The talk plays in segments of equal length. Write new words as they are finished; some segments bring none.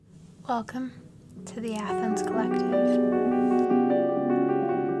Welcome to the Athens Collective.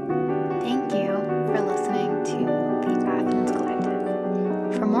 Thank you for listening to the Athens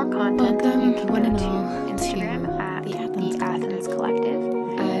Collective. For more content, you can go to Instagram at the Athens Collective.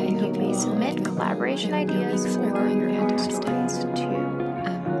 You may submit collaboration ideas or your own stories to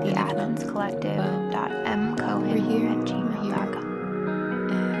the Athens Collective.mcohen@gmail.com.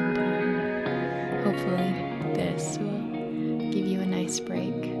 And hopefully this will give you a nice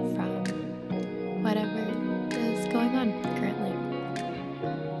break from whatever is going on currently.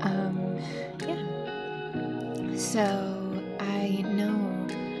 So I know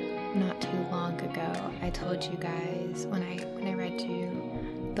not too long ago I told you guys when I read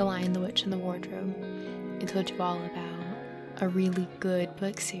you The Lion, the Witch, and the Wardrobe, I told you all about a really good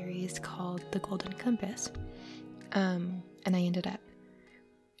book series called The Golden Compass. And I ended up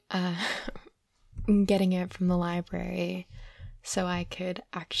getting it from the library so I could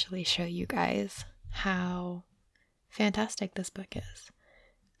actually show you guys how fantastic this book is.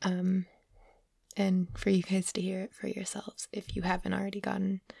 And for you guys to hear it for yourselves if you haven't already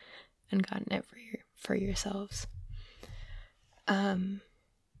gotten it for yourselves. So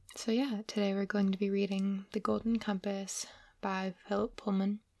yeah, today we're going to be reading The Golden Compass by Philip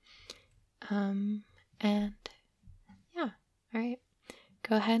Pullman. And yeah, alright.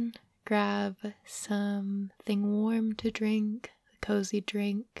 Go ahead, grab something warm to drink, a cozy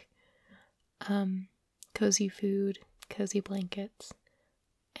drink, cozy food, cozy blankets,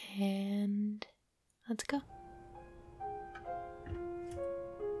 and let's go.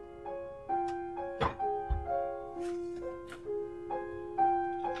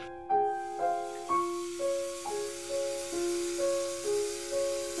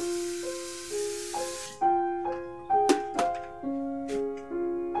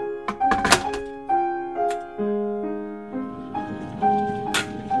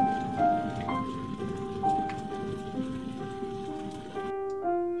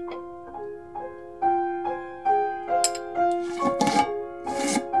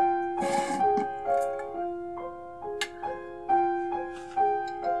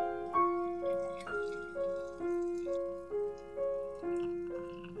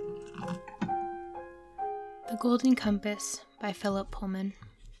 The Golden Compass by Philip Pullman.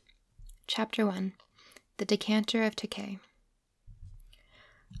 Chapter 1. The Decanter of Tokay.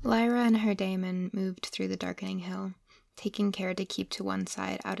 Lyra and her daemon moved through the darkening hill, taking care to keep to one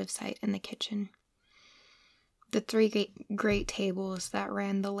side out of sight in the kitchen. The three great tables that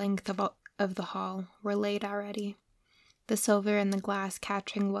ran the length of the hall were laid already, the silver and the glass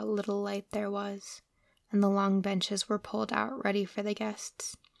capturing what little light there was, and the long benches were pulled out ready for the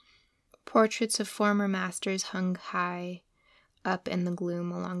guests. Portraits of former masters hung high up in the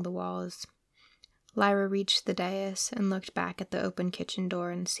gloom along the walls. Lyra reached the dais and looked back at the open kitchen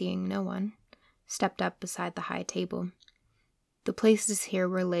door, and seeing no one, stepped up beside the high table. The places here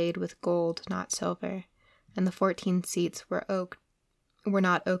were laid with gold, not silver, and the 14 seats were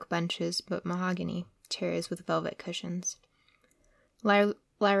not oak benches, but mahogany chairs with velvet cushions.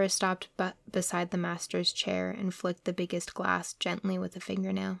 Lyra stopped beside the master's chair and flicked the biggest glass gently with a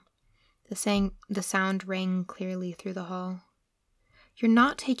fingernail. The sound rang clearly through the hall. "You're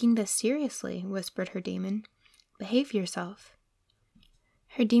not taking this seriously," whispered her daemon. "Behave yourself."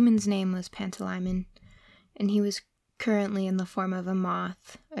 Her daemon's name was Pantalaimon, and he was currently in the form of a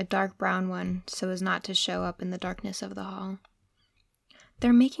moth, a dark brown one, so as not to show up in the darkness of the hall.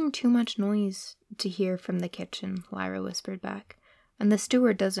 "They're making too much noise to hear from the kitchen," Lyra whispered back, "and the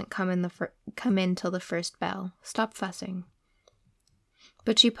steward doesn't come in till the first bell. Stop fussing."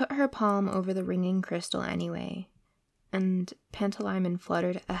 But she put her palm over the ringing crystal anyway, and Pantalaimon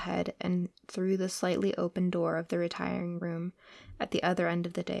fluttered ahead and through the slightly open door of the retiring room at the other end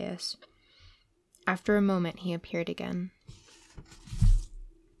of the dais. After a moment he appeared again.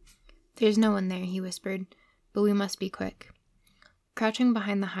 "There's no one there," he whispered, "but we must be quick." Crouching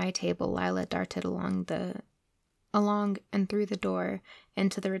behind the high table, Lila darted along and through the door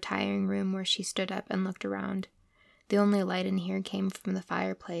into the retiring room, where she stood up and looked around. The only light in here came from the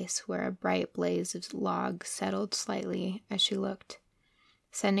fireplace, where a bright blaze of logs settled slightly as she looked,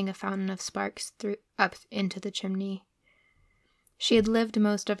 sending a fountain of sparks up into the chimney. She had lived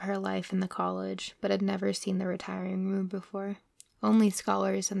most of her life in the college, but had never seen the retiring room before. Only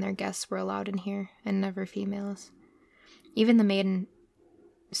scholars and their guests were allowed in here, and never females. Even the maiden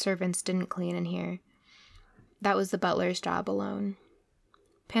servants didn't clean in here. That was the butler's job alone.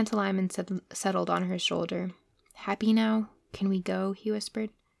 Pantalaimon settled on her shoulder. "Happy now? Can we go?" he whispered.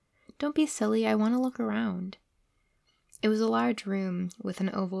 "Don't be silly, I want to look around." It was a large room with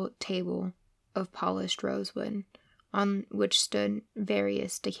an oval table of polished rosewood, on which stood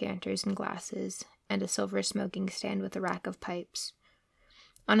various decanters and glasses, and a silver smoking stand with a rack of pipes.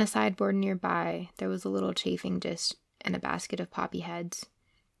 On a sideboard nearby, there was a little chafing dish and a basket of poppy heads.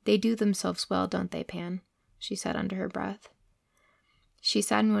 "They do themselves well, don't they, Pan?" she said under her breath. She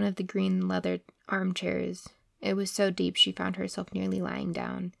sat in one of the green leather armchairs. It was so deep she found herself nearly lying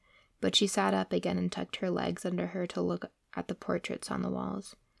down, but she sat up again and tucked her legs under her to look at the portraits on the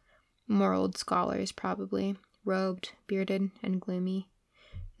walls. More old scholars, probably, robed, bearded, and gloomy.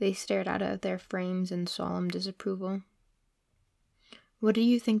 They stared out of their frames in solemn disapproval. "What do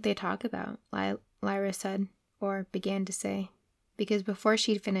you think they talk about?" Lyra said, or began to say, because before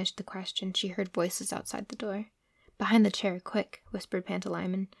she'd finished the question, she heard voices outside the door. "Behind the chair, quick," whispered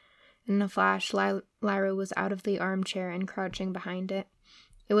Pantalaimon. In a flash, Lyra was out of the armchair and crouching behind it.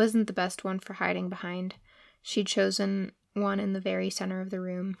 It wasn't the best one for hiding behind. She'd chosen one in the very center of the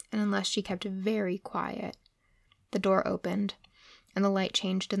room, and unless she kept very quiet. The door opened, and the light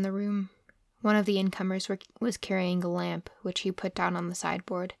changed in the room. One of the incomers was carrying a lamp, which he put down on the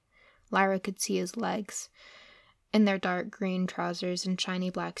sideboard. Lyra could see his legs, in their dark green trousers and shiny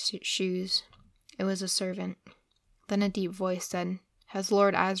black shoes. It was a servant. Then a deep voice said, "Has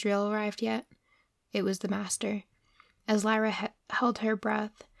Lord Asriel arrived yet?" It was the master. As Lyra held her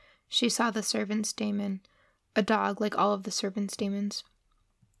breath, she saw the servant's daemon, a dog like all of the servant's daemons,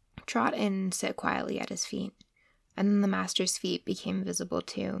 trot in and sit quietly at his feet. And then the master's feet became visible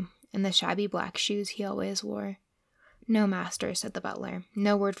too, in the shabby black shoes he always wore. "No, master," said the butler.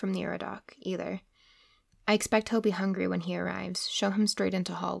 "No word from the Uridoc, either. I expect he'll be hungry when he arrives. Show him straight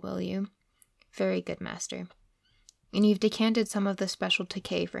into hall, will you?" "Very good, master." "And you've decanted some of the special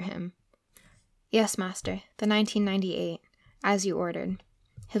Tokay for him?" "Yes, master, the 1998, as you ordered.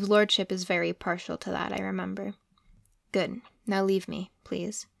 His lordship is very partial to that, I remember." "Good. Now leave me,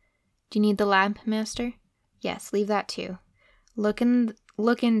 please." "Do you need the lamp, master?" "Yes, leave that too. Look in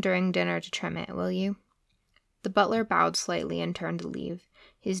during dinner to trim it, will you?" The butler bowed slightly and turned to leave,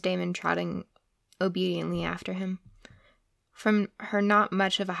 his daemon trotting obediently after him. From her not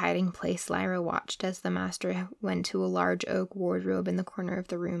much of a hiding place, Lyra watched as the master went to a large oak wardrobe in the corner of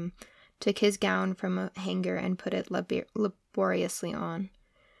the room, took his gown from a hanger and put it laboriously on.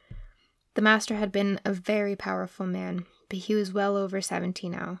 The master had been a very powerful man, but he was well over 70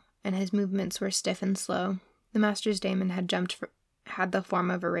 now, and his movements were stiff and slow. The master's daemon had the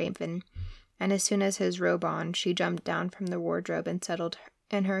form of a raven, and as soon as his robe on, she jumped down from the wardrobe and settled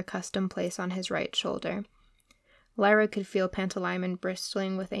in her accustomed place on his right shoulder. Lyra could feel Pantalaimon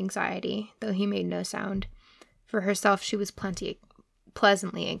bristling with anxiety, though he made no sound. For herself, she was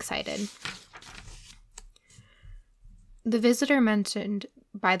pleasantly excited. The visitor mentioned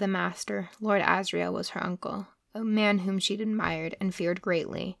by the master, Lord Asriel, was her uncle, a man whom she'd admired and feared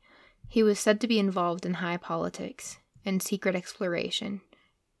greatly. He was said to be involved in high politics, in secret exploration,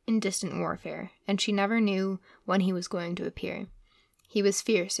 in distant warfare, and she never knew when he was going to appear. He was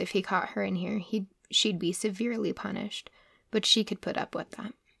fierce. If he caught her in here, she'd be severely punished, but she could put up with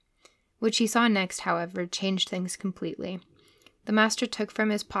that. What she saw next, however, changed things completely. The master took from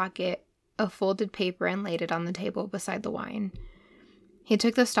his pocket a folded paper and laid it on the table beside the wine. He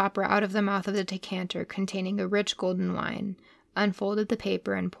took the stopper out of the mouth of the decanter containing a rich golden wine, unfolded the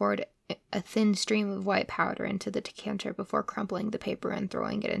paper, and poured a thin stream of white powder into the decanter before crumpling the paper and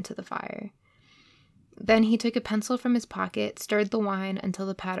throwing it into the fire. Then he took a pencil from his pocket, stirred the wine until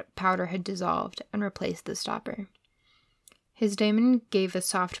the powder had dissolved, and replaced the stopper. His daemon gave a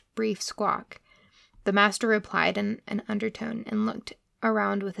soft, brief squawk. The master replied in an undertone and looked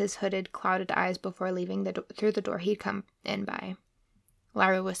around with his hooded, clouded eyes before leaving through the door he'd come in by.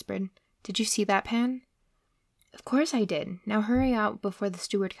 Lyra whispered, "Did you see that, Pan?" "Of course I did. Now hurry out before the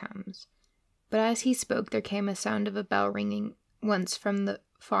steward comes." But as he spoke, there came a sound of a bell ringing once from the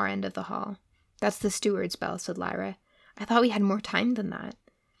far end of the hall. "That's the steward's bell," said Lyra. "I thought we had more time than that."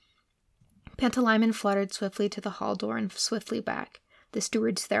 Pantalaimon fluttered swiftly to the hall door and swiftly back. "The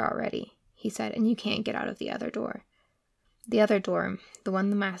steward's there already," he said, "and you can't get out of the other door." The other door, the one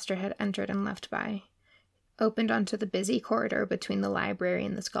the master had entered and left by, opened onto the busy corridor between the library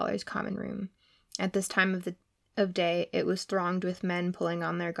and the scholars' common room. At this time of day, it was thronged with men pulling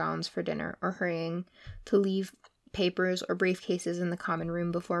on their gowns for dinner or hurrying to leave papers or briefcases in the common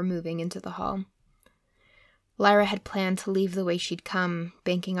room before moving into the hall. Lyra had planned to leave the way she'd come,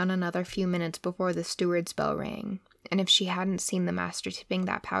 banking on another few minutes before the steward's bell rang, and if she hadn't seen the master tipping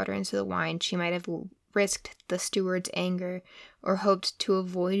that powder into the wine, she might have risked the steward's anger or hoped to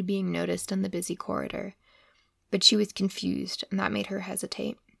avoid being noticed in the busy corridor. But she was confused, and that made her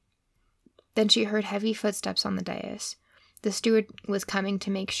hesitate. Then she heard heavy footsteps on the dais. The steward was coming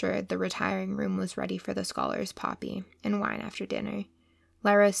to make sure the retiring room was ready for the scholars' poppy and wine after dinner.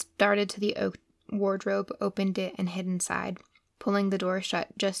 Lyra started to the oak wardrobe, opened it, and hid inside, pulling the door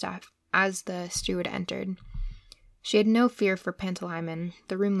shut just as the steward entered. She had no fear for Pantalaimon.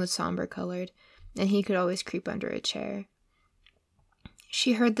 The room was somber-colored, and he could always creep under a chair.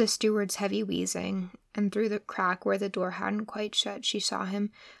 She heard the steward's heavy wheezing, and through the crack where the door hadn't quite shut, she saw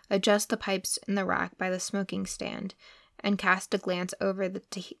him adjust the pipes in the rack by the smoking stand and cast a glance over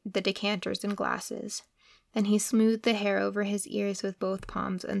the decanters and glasses. Then he smoothed the hair over his ears with both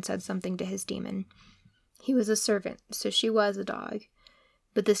palms and said something to his demon. He was a servant, so she was a dog,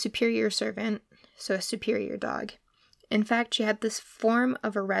 but the superior servant, so a superior dog. In fact, she had this form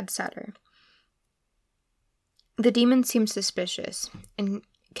of a red setter. The demon seemed suspicious and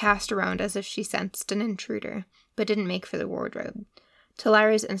cast around as if she sensed an intruder, but didn't make for the wardrobe. To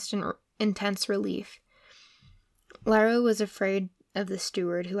Lyra's intense relief, Lyra was afraid of the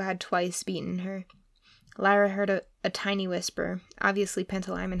steward who had twice beaten her. Lyra heard a tiny whisper. Obviously,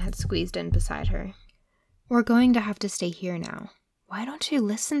 Pantalaimon had squeezed in beside her. "We're going to have to stay here now. Why don't you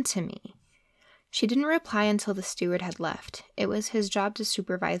listen to me?" She didn't reply until the steward had left. It was his job to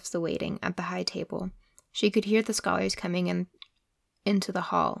supervise the waiting at the high table. She could hear the scholars coming into the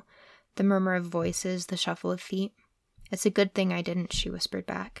hall, the murmur of voices, the shuffle of feet. "It's a good thing I didn't," she whispered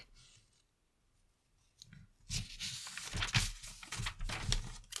back.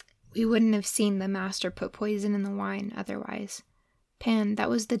 "We wouldn't have seen the master put poison in the wine otherwise. Pan, that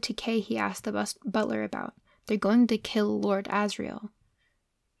was the Tikei he asked the butler about. They're going to kill Lord Asriel."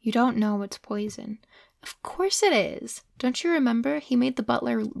 "You don't know it's poison." "Of course it is. Don't you remember? He made the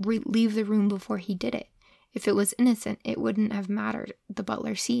butler leave the room before he did it. If it was innocent, it wouldn't have mattered, the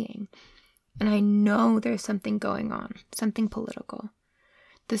butler seeing. And I know there's something going on, something political.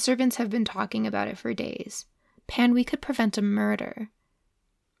 The servants have been talking about it for days. Pan, we could prevent a murder."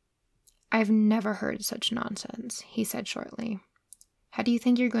 "I've never heard such nonsense," he said shortly. "How do you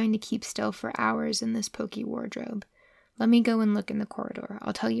think you're going to keep still for hours in this poky wardrobe? Let me go and look in the corridor.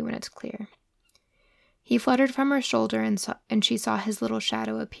 I'll tell you when it's clear." He fluttered from her shoulder, and she saw his little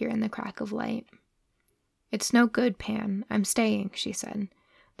shadow appear in the crack of light. "It's no good, Pan. I'm staying," she said.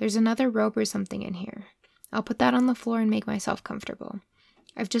 "There's another robe or something in here. I'll put that on the floor and make myself comfortable.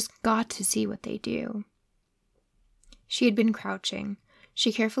 I've just got to see what they do." She had been crouching.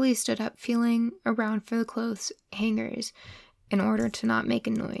 She carefully stood up, feeling around for the clothes hangers in order to not make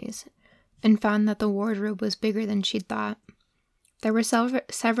a noise, and found that the wardrobe was bigger than she'd thought. There were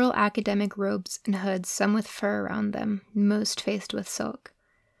several academic robes and hoods, some with fur around them, most faced with silk.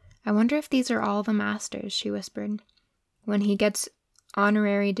 "I wonder if these are all the masters," she whispered. "When he gets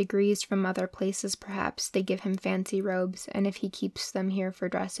honorary degrees from other places, perhaps they give him fancy robes, and if he keeps them here for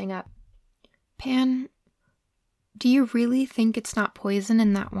dressing up." "Pan, do you really think it's not poison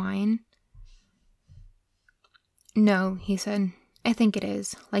in that wine?" "No," he said. "I think it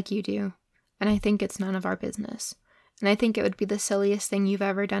is, like you do. And I think it's none of our business. And I think it would be the silliest thing you've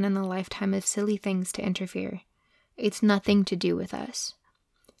ever done in a lifetime of silly things to interfere. It's nothing to do with us."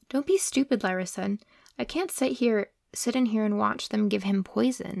 "Don't be stupid," Lyra said. "I can't sit in here and watch them give him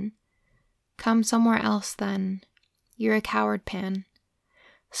poison." "Come somewhere else, then. You're a coward, Pan."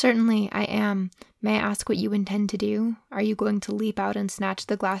 "Certainly, I am. May I ask what you intend to do? Are you going to leap out and snatch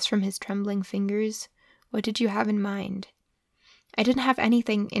the glass from his trembling fingers? What did you have in mind?" "I didn't have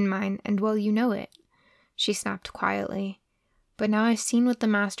anything in mind, and well, you know it," she snapped quietly. "But now I've seen what the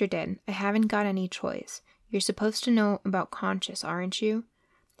master did. I haven't got any choice. You're supposed to know about conscience, aren't you?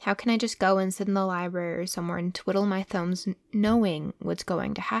 How can I just go and sit in the library or somewhere and twiddle my thumbs knowing what's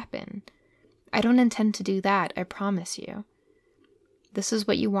going to happen? I don't intend to do that, I promise you." "This is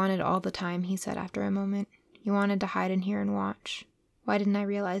what you wanted all the time," he said after a moment. "You wanted to hide in here and watch. Why didn't I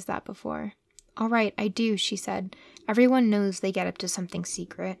realize that before?" "All right, I do," she said. "Everyone knows they get up to something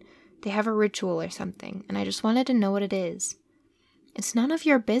secret. They have a ritual or something, and I just wanted to know what it is." "It's none of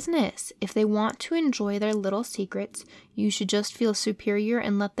your business. If they want to enjoy their little secrets, you should just feel superior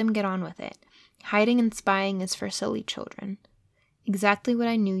and let them get on with it. Hiding and spying is for silly children." "Exactly what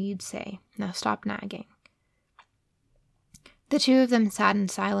I knew you'd say. Now stop nagging." The two of them sat in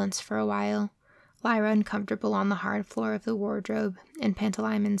silence for a while, Lyra uncomfortable on the hard floor of the wardrobe, and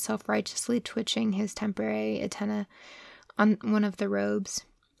Pantalaimon self-righteously twitching his temporary antenna on one of the robes.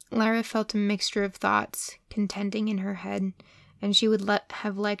 Lyra felt a mixture of thoughts contending in her head, and she would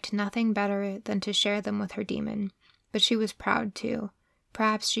have liked nothing better than to share them with her demon, but she was proud too.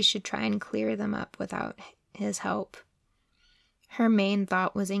 Perhaps she should try and clear them up without his help. Her main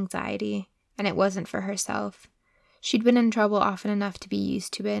thought was anxiety, and it wasn't for herself. She'd been in trouble often enough to be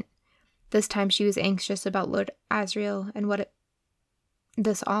used to it. This time she was anxious about Lord Asriel and what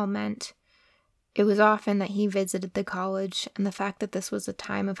this all meant. It was often that he visited the college, and the fact that this was a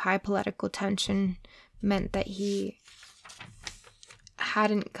time of high political tension meant that he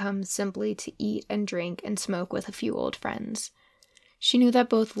hadn't come simply to eat and drink and smoke with a few old friends. She knew that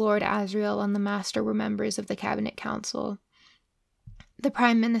both Lord Asriel and the Master were members of the Cabinet Council, the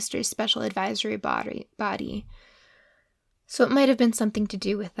Prime Minister's special advisory body, so it might have been something to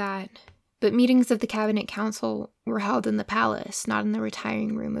do with that. But meetings of the Cabinet Council were held in the palace, not in the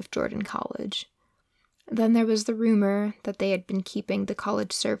retiring room of Jordan College. Then there was the rumor that they had been keeping the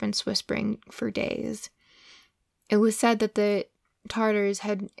college servants whispering for days. It was said that the Tartars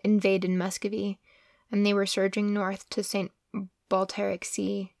had invaded Muscovy, and they were surging north to St. Balteric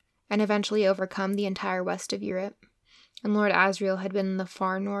Sea, and eventually overcome the entire west of Europe. And Lord Asriel had been in the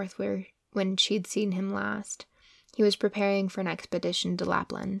far north when she'd seen him last. He was preparing for an expedition to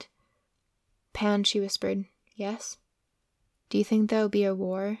Lapland. "Pan," she whispered. "Yes? Do you think there'll be a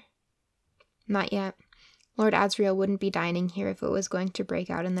war?" "Not yet. Lord Asriel wouldn't be dining here if it was going to break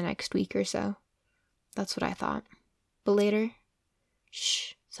out in the next week or so." "That's what I thought. But later?"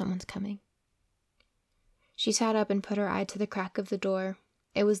 "Shh, someone's coming." She sat up and put her eye to the crack of the door.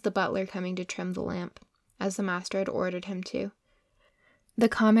 It was the butler coming to trim the lamp, as the master had ordered him to. The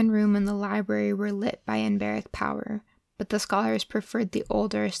common room and the library were lit by Anbaric power, but the scholars preferred the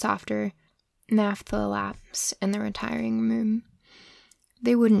older, softer naphtha lamps in the retiring room.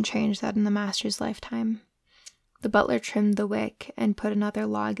 They wouldn't change that in the master's lifetime. The butler trimmed the wick and put another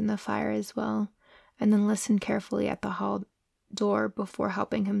log in the fire as well, and then listened carefully at the hall door before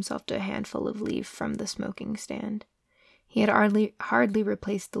helping himself to a handful of leaf from the smoking stand. He had hardly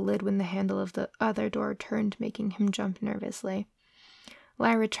replaced the lid when the handle of the other door turned, making him jump nervously.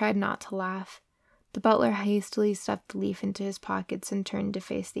 Lyra tried not to laugh. The butler hastily stuffed the leaf into his pockets and turned to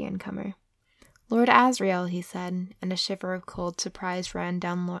face the incomer. "Lord Asriel," he said, and a shiver of cold surprise ran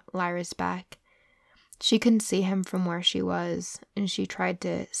down Lyra's back. She couldn't see him from where she was, and she tried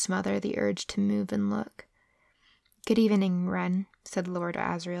to smother the urge to move and look. "Good evening, Wren," said Lord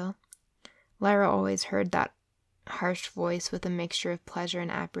Asriel. Lyra always heard that harsh voice with a mixture of pleasure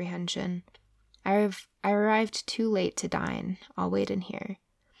and apprehension. I arrived too late to dine. I'll wait in here."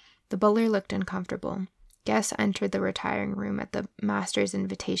 The butler looked uncomfortable. Guests entered the retiring room at the master's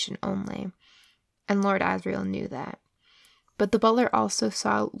invitation only, and Lord Asriel knew that. But the butler also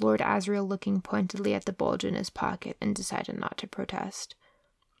saw Lord Asriel looking pointedly at the bulge in his pocket and decided not to protest.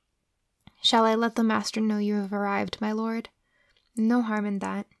 "Shall I let the master know you have arrived, my lord?" "No harm in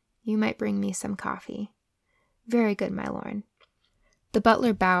that. You might bring me some coffee." "Very good, my lord." The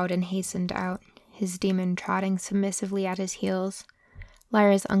butler bowed and hastened out, his demon trotting submissively at his heels.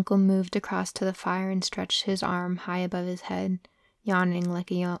 Lyra's uncle moved across to the fire and stretched his arm high above his head, yawning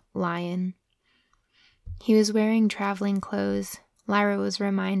like a lion. He was wearing traveling clothes. Lyra was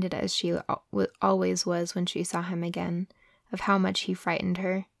reminded, as she always was when she saw him again, of how much he frightened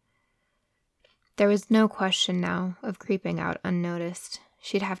her. There was no question now of creeping out unnoticed.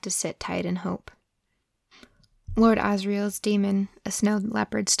 She'd have to sit tight and hope. Lord Asriel's demon, a snow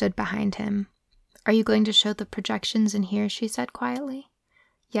leopard, stood behind him. "Are you going to show the projections in here?" she said quietly.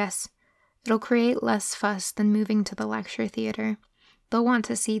 "Yes. It'll create less fuss than moving to the lecture theater. They'll want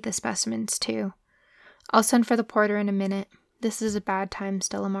to see the specimens, too. I'll send for the porter in a minute. This is a bad time,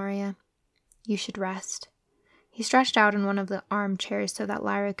 Stella Maria. You should rest." He stretched out in one of the armchairs so that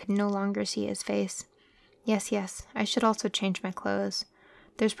Lyra could no longer see his face. Yes, I should also change my clothes.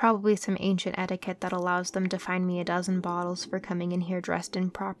 There's probably some ancient etiquette that allows them to fine me 12 bottles for coming in here dressed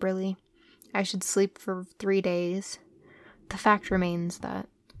improperly. I should sleep for 3 days. The fact remains that...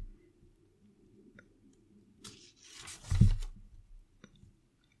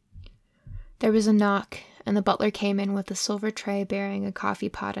 There was a knock, and the butler came in with a silver tray bearing a coffee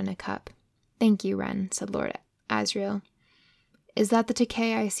pot and a cup. "Thank you, Wren," said Lord Asriel. "Is that the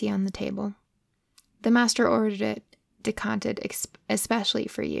Tokay I see on the table?" "The master ordered it decanted especially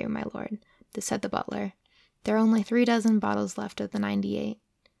for you, my lord," said the butler. "There are only 36 bottles left of the 98.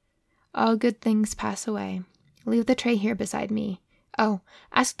 All good things pass away. Leave the tray here beside me. Oh,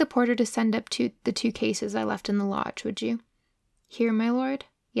 ask the porter to send up the 2 cases I left in the lodge, would you?" "Here, my lord?"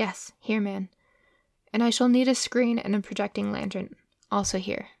 "Yes, here, man. And I shall need a screen and a projecting lantern. Also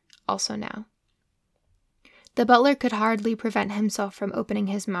here. Also now." The butler could hardly prevent himself from opening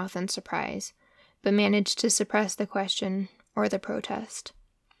his mouth in surprise, but managed to suppress the question or the protest.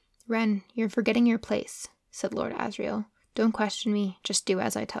 "Wren, you're forgetting your place," said Lord Asriel. "Don't question me, just do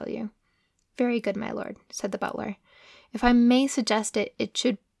as I tell you." "Very good, my lord," said the butler. "If I may suggest it, it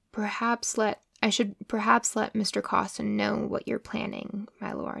should perhaps let I should perhaps let Mr. Cawson know what you're planning,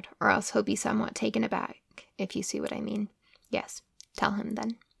 my lord, or else he'll be somewhat taken aback, if you see what I mean. Yes, tell him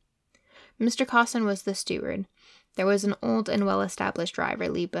then. Mr. Cawson was the steward. There was an old and well-established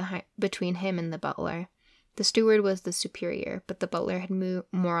rivalry between him and the butler. The steward was the superior, but the butler had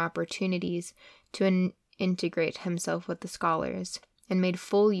more opportunities to integrate himself with the scholars, and made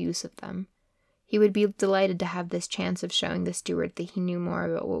full use of them. He would be delighted to have this chance of showing the steward that he knew more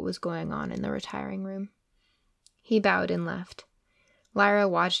about what was going on in the retiring room. He bowed and left. Lyra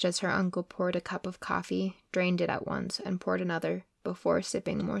watched as her uncle poured a cup of coffee, drained it at once, and poured another, before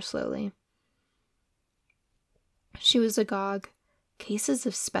sipping more slowly. She was agog. Cases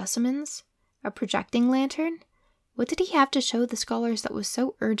of specimens? A projecting lantern? What did he have to show the scholars that was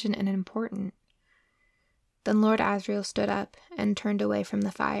so urgent and important? Then Lord Asriel stood up and turned away from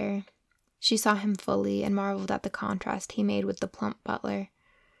the fire. She saw him fully and marveled at the contrast he made with the plump butler.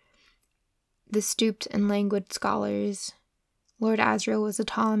 The stooped and languid scholars. Lord Asriel was a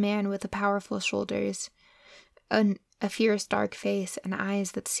tall man with powerful shoulders, a fierce dark face, and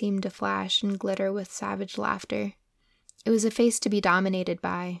eyes that seemed to flash and glitter with savage laughter. It was a face to be dominated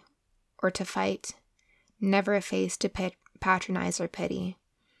by, or to fight, never a face to patronize or pity.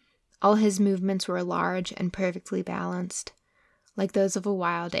 All his movements were large and perfectly balanced, like those of a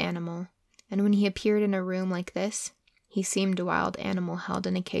wild animal, and when he appeared in a room like this, he seemed a wild animal held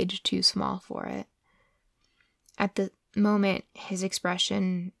in a cage too small for it. At the moment, his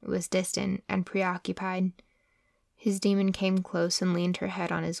expression was distant and preoccupied. His demon came close and leaned her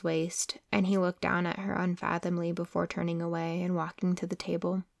head on his waist, and he looked down at her unfathomably before turning away and walking to the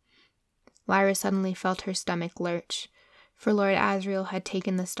table. Lyra suddenly felt her stomach lurch, for Lord Asriel had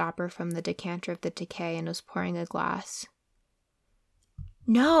taken the stopper from the decanter of the decay and was pouring a glass.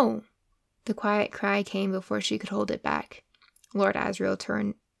 "No!" The quiet cry came before she could hold it back. Lord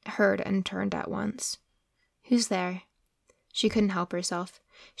Asriel heard and turned at once. "Who's there?" She couldn't help herself.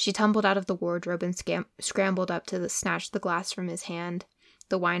 She tumbled out of the wardrobe and scrambled up to snatch the glass from his hand.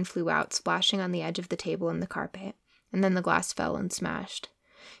 The wine flew out, splashing on the edge of the table and the carpet, and then the glass fell and smashed.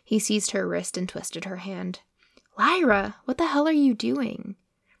 He seized her wrist and twisted her hand. "Lyra, what the hell are you doing?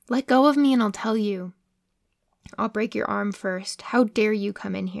 Let go of me and I'll tell you." "I'll break your arm first. How dare you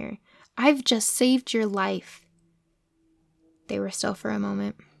come in here? I've just saved your life." They were still for a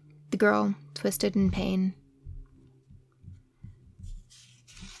moment. The girl, twisted in pain.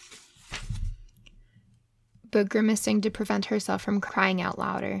 But grimacing to prevent herself from crying out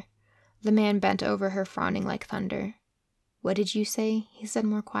louder. The man bent over her, frowning like thunder. "What did you say?" he said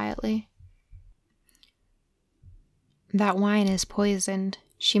more quietly. "That wine is poisoned,"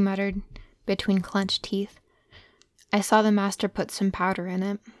 she muttered, between clenched teeth. "I saw the master put some powder in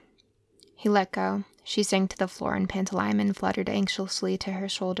it." He let go. She sank to the floor, and Pantalaimon fluttered anxiously to her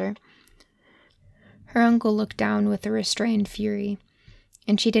shoulder. Her uncle looked down with a restrained fury,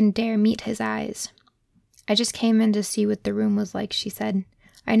 and she didn't dare meet his eyes. "I just came in to see what the room was like," she said.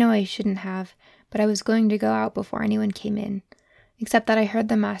 "I know I shouldn't have, but I was going to go out before anyone came in, except that I heard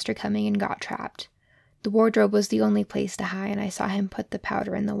the master coming and got trapped. The wardrobe was the only place to hide, and I saw him put the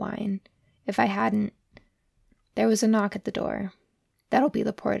powder in the wine. If I hadn't—" There was a knock at the door. "That'll be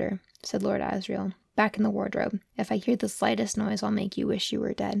the porter," said Lord Asriel. "Back in the wardrobe. If I hear the slightest noise, I'll make you wish you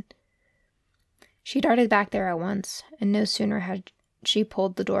were dead." She darted back there at once, and no sooner had she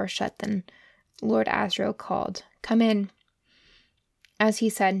pulled the door shut than Lord Asriel called, "Come in." As he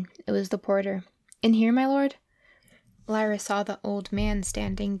said, it was the porter. "In here, my lord?" Lyra saw the old man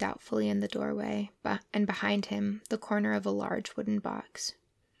standing doubtfully in the doorway, and behind him, the corner of a large wooden box.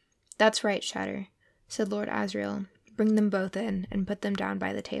 "That's right, Shatter," said Lord Asriel. "Bring them both in, and put them down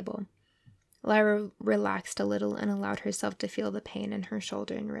by the table." Lyra relaxed a little and allowed herself to feel the pain in her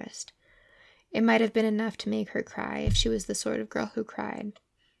shoulder and wrist. It might have been enough to make her cry if she was the sort of girl who cried.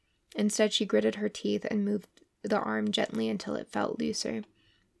 Instead, she gritted her teeth and moved the arm gently until it felt looser.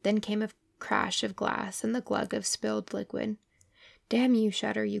 Then came a crash of glass and the glug of spilled liquid. "Damn you,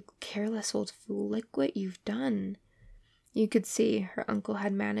 Shutter, you careless old fool. Look what you've done." You could see her uncle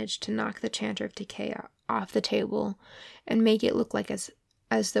had managed to knock the chanter of decay off the table and make it look like as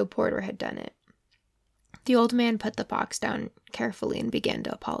though Porter had done it. The old man put the box down carefully and began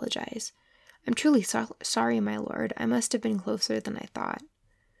to apologize. "I'm truly sorry, my lord. I must have been closer than I thought."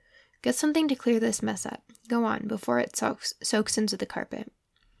 "Get something to clear this mess up. Go on, before it soaks into the carpet."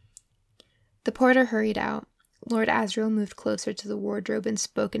 The porter hurried out. Lord Asriel moved closer to the wardrobe and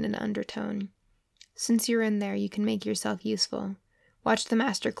spoke in an undertone. "Since you're in there, you can make yourself useful. Watch the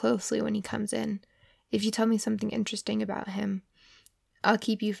master closely when he comes in. If you tell me something interesting about him, I'll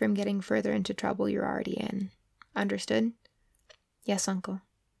keep you from getting further into trouble you're already in. Understood?" "Yes, uncle."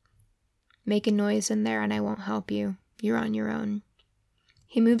 Make a noise in there and I won't help you. You're on your own."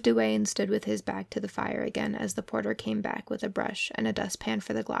 He moved away and stood with his back to the fire again as the porter came back with a brush and a dustpan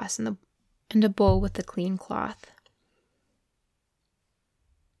for the glass and a bowl with a clean cloth.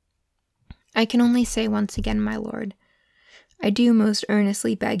 "I can only say once again, my lord, I do most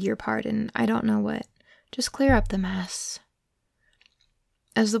earnestly beg your pardon. I don't know what. Just clear up the mess."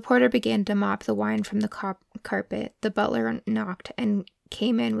 As the porter began to mop the wine from the carpet, the butler knocked and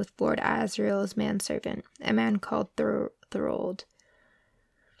came in with Lord Asriel's manservant, a man called Thorold.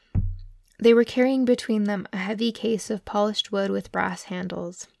 They were carrying between them a heavy case of polished wood with brass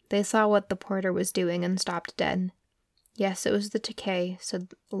handles. They saw what the porter was doing and stopped dead. "Yes, it was the Tokay,"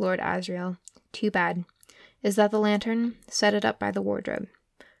 said Lord Asriel. "Too bad. Is that the lantern? Set it up by the wardrobe.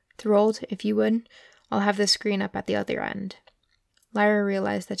 Thorold, if you would, I'll have the screen up at the other end." Lyra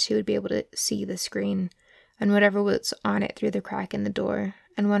realized that she would be able to see the screen and whatever was on it through the crack in the door,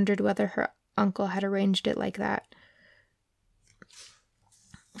 and wondered whether her uncle had arranged it like that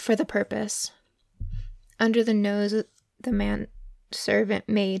for the purpose. Under the nose of the manservant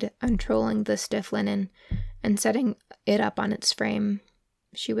maid unrolling the stiff linen and setting it up on its frame,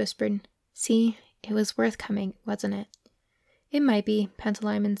 she whispered, "See, it was worth coming, wasn't it?" "It might be,"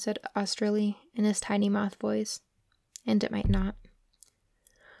 Pantalaimon said austerely in his tiny mouth voice. "And it might not."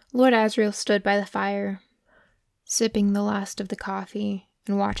 Lord Asriel stood by the fire, sipping the last of the coffee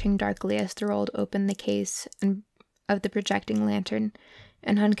and watching darkly as Thorold opened the case of the projecting lantern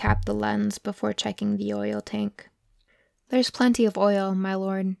and uncapped the lens before checking the oil tank. "There's plenty of oil, my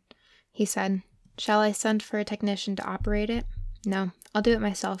lord," he said. "Shall I send for a technician to operate it?" "No, I'll do it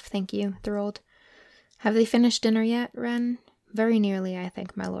myself, thank you, Thorold." "Have they finished dinner yet, Wren?" "Very nearly, I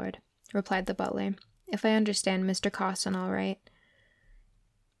think, my lord," replied the butler. "If I understand Mr. Cawson all right,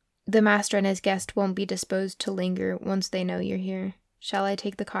 the master and his guest won't be disposed to linger once they know you're here. Shall I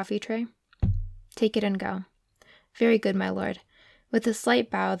take the coffee tray?" "Take it and go." "Very good, my lord." With a slight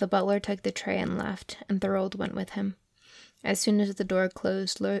bow, the butler took the tray and left, and Thorold went with him. As soon as the door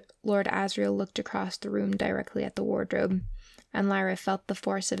closed, Lord Asriel looked across the room directly at the wardrobe, and Lyra felt the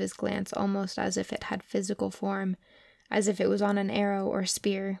force of his glance almost as if it had physical form, as if it was on an arrow or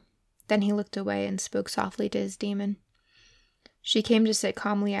spear. Then he looked away and spoke softly to his demon. She came to sit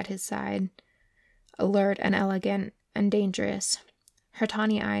calmly at his side, alert and elegant and dangerous, her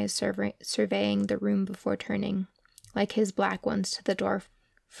tawny eyes surveying the room before turning, like his black ones, to the door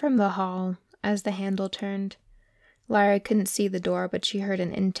from the hall as the handle turned. Lyra couldn't see the door, but she heard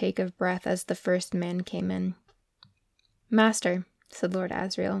an intake of breath as the first man came in. "Master," said Lord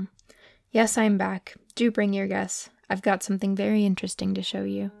Asriel. "Yes, I'm back. Do bring your guests. I've got something very interesting to show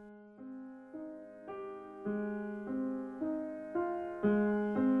you."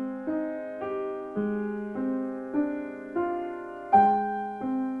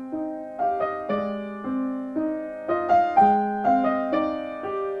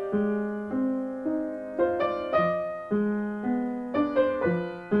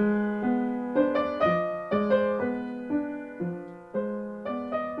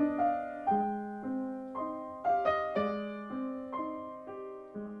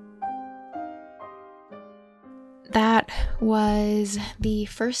 That was the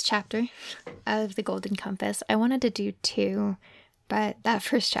first chapter of The Golden Compass. I wanted to do 2, but that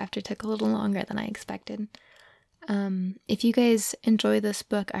first chapter took a little longer than I expected. If you guys enjoy this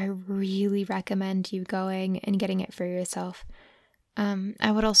book, I really recommend you going and getting it for yourself.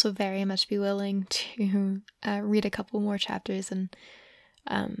 I would also very much be willing to read a couple more chapters, and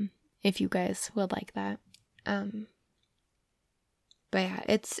if you guys would like that. But yeah,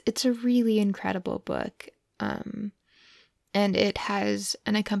 it's a really incredible book. And it has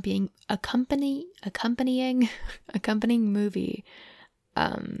an accompanying movie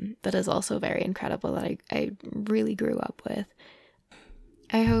that is also very incredible that I really grew up with.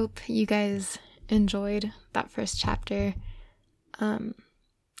 I hope you guys enjoyed that first chapter, and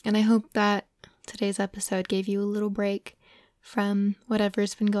I hope that today's episode gave you a little break from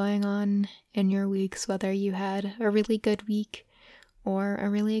whatever's been going on in your weeks, whether you had a really good week or a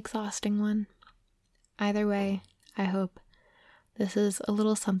really exhausting one. Either way, I hope this is a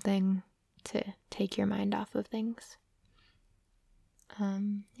little something to take your mind off of things.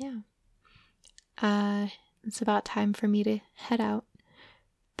 It's about time for me to head out,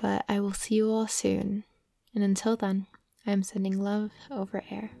 but I will see you all soon. And until then, I'm sending love over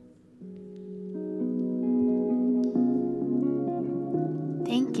air.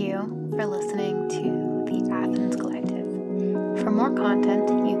 Thank you for listening to the Athens Collective. For more content,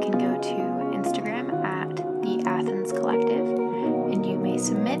 you can go to Instagram at the Athens Collective, and you may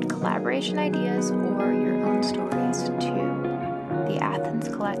submit collaboration ideas or your own stories to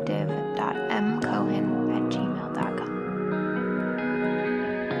theathenscollective.mcohen@gmail.com.